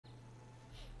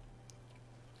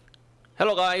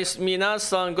Hello guys,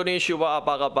 minasan konnichiwa,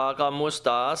 apa kabar,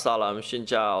 musta, salam, xin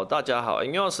chào, 大家好,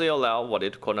 안녕하세요, what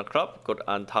it corner club, good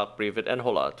antak, privet and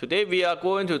hola. Today we are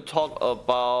going to talk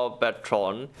about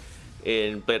Patron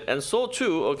in Blade and Soul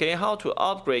 2, okay, how to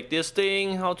upgrade this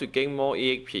thing, how to gain more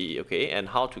EXP, okay, and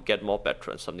how to get more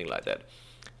Patron, something like that.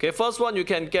 Okay, first one you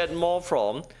can get more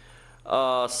from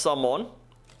summon,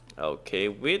 okay,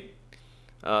 with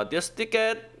this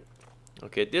ticket,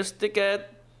 okay, this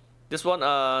ticket. This one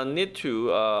need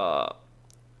to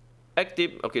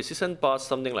active, okay, season pass,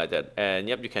 something like that, and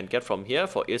yep, you can get from here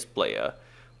for each player.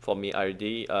 For me, I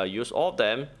already use all of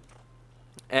them,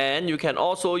 and you can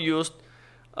also use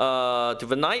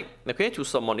Divinite, okay, to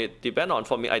summon it. Depend on,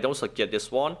 for me, I don't suggest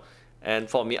this one, and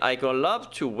for me, I gonna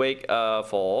love to wait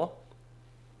for,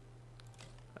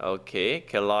 okay,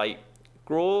 like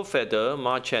Grow Feather,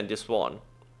 Marchand, this one.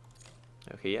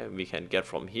 Okay, yeah, we can get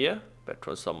from here.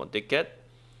 Patron summon ticket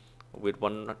with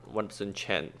one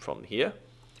enchant from here.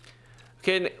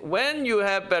 Okay, when you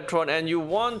have Patron and you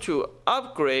want to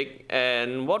upgrade,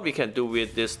 and what we can do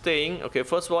with this thing, okay,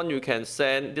 first one you can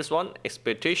send this one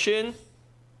expectation.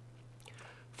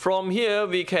 From here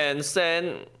we can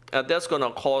send that's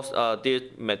gonna cost this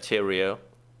material,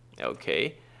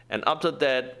 okay, and after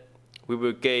that we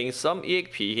will gain some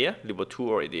EXP here, level 2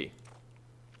 already.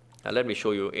 Let me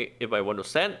show you if I want to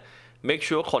send. Make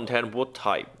sure contain wood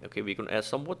type. Okay, we're gonna add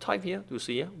some wood type here. Do you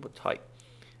see here? Wood type.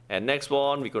 And next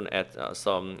one, we're gonna add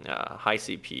some high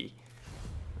CP.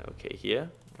 Okay, here.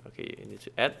 Okay, you need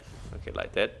to add. Okay,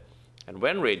 like that. And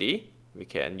when ready, we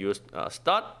can use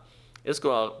start. It's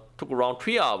gonna take around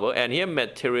 3 hours. And here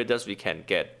material that we can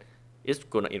get. It's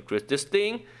gonna increase this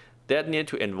thing. That need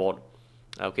to involve.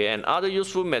 Okay, and other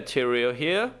useful material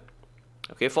here.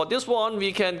 Okay, for this one,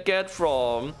 we can get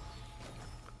from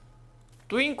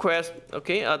doing quest,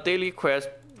 okay, a daily quest,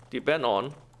 depend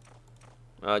on.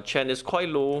 Chance is quite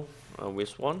low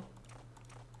with one.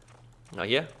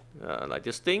 Here, like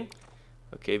this thing.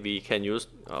 Okay, we can use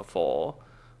for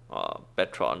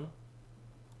Patron,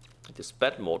 this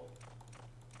bad mode.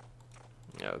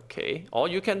 Okay, or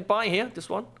you can buy here, this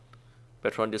one.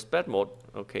 Patron, this bad mode,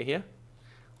 okay, here.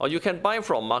 Or you can buy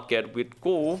from market with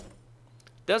gold.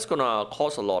 That's gonna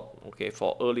cost a lot, okay,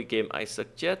 for early game. I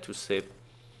suggest to save.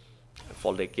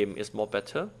 For late game is more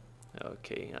better.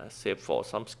 Okay, save for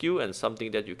some skill and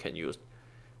something that you can use.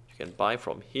 You can buy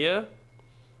from here,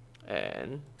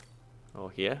 and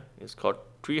here it's called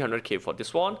 300k for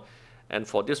this one, and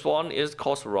for this one it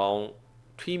costs around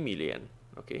 3 million.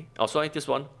 Okay, also this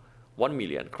one 1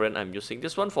 million. Current I'm using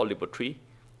this one for level 3.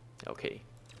 Okay.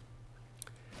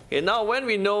 Okay, now when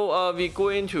we know we're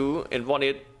going to involve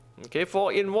it. Okay,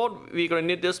 for involve we're gonna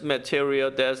need this material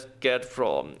that's get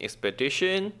from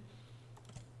expedition.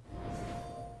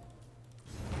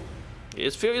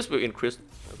 Its failures will increase,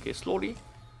 okay, slowly.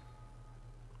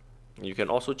 You can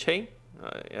also change,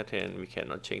 and we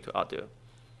cannot change to other.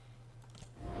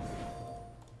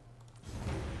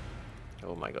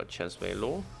 Oh my god, chance very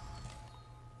low.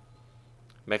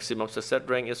 Maximum success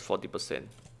rank is 40%.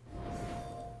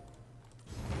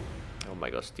 Oh my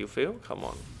god, still fail? Come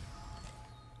on.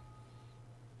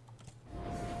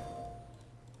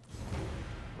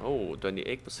 Oh,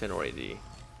 28% already.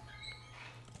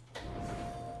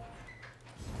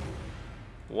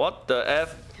 What the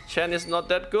F? Chen is not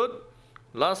that good.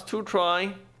 Last 2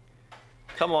 try.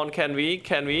 Come on, can we?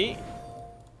 Can we?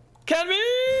 Can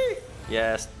we?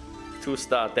 Yes, 2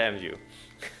 star, damn you.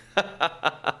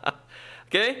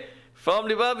 Okay, from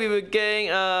the above we will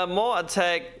gain more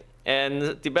attack,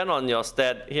 and depend on your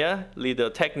stat here. Leader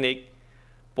technique,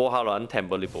 Boharan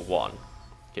Temple level 1.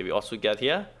 Okay, we also get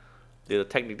here. Leader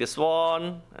technique this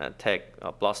one, attack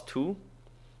 +2.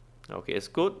 Okay, it's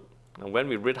good. And when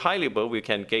we reach high level, we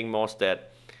can gain more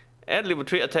stat. At level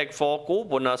 3, attack 4, go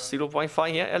bonus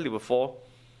 0.5 here. At level 4,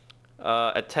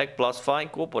 attack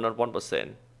 +5, go bonus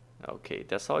 1%. Okay,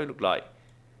 that's how it looks like.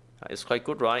 It's quite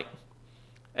good, right?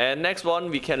 And next one,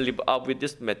 we can live up with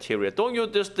this material. Don't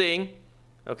use this thing.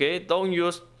 Okay, don't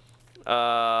use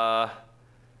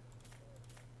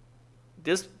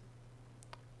this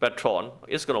Patron.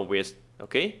 It's gonna waste.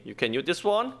 Okay, you can use this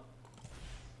one.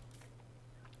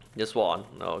 This one,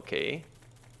 okay.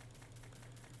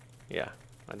 Yeah,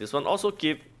 and this one also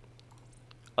give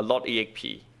a lot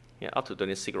EXP. Yeah, up to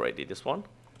 26 already, this one.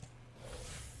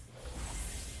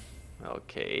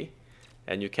 Okay,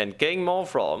 and you can gain more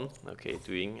from, okay,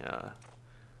 doing,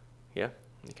 here,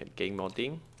 you can gain more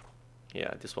thing.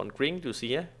 Yeah, this one green, do you see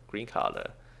here? Green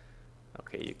color.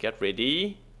 Okay, you get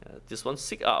ready. This one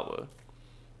 6 hours.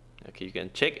 Okay, you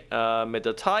can check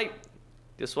metal type.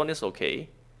 This one is okay.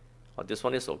 This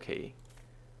one is okay.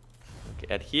 Okay,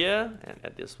 add here and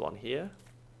add this one here.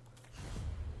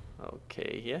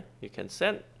 Okay, here you can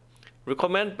send.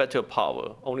 Recommend better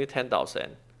power, only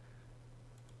 10,000.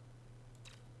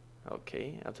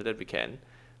 Okay, after that we can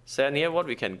send here what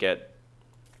we can get.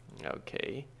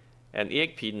 Okay, and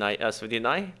EXP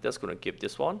 79, that's gonna give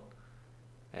this one.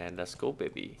 And let's go,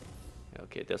 baby.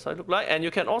 Okay, that's how it look like. And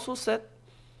you can also set,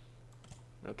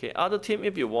 okay, other team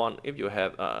if you want, if you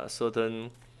have a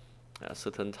certain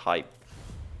type.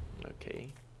 Okay,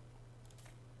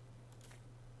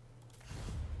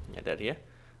 yeah, that here,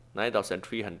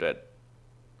 9,300.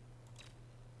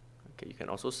 Okay, you can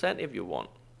also send if you want.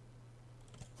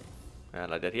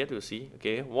 Like that here to see.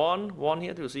 Okay, one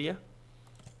here to see here.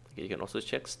 Okay, you can also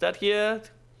check stat here.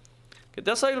 Okay,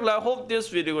 that's how it looks like. I hope this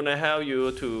video gonna help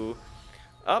you to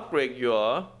upgrade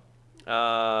your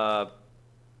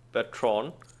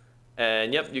Patron.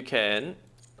 And yep, you can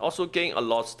also gain a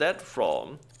lot stat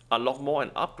from unlock more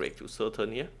and upgrade to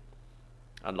certain here.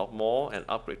 Unlock more and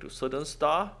upgrade to certain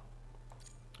star.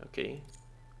 Okay.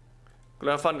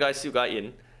 Gonna have fun, guys. See you guys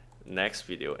in next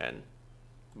video, and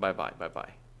bye bye.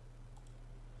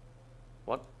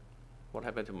 What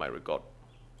happened to my record?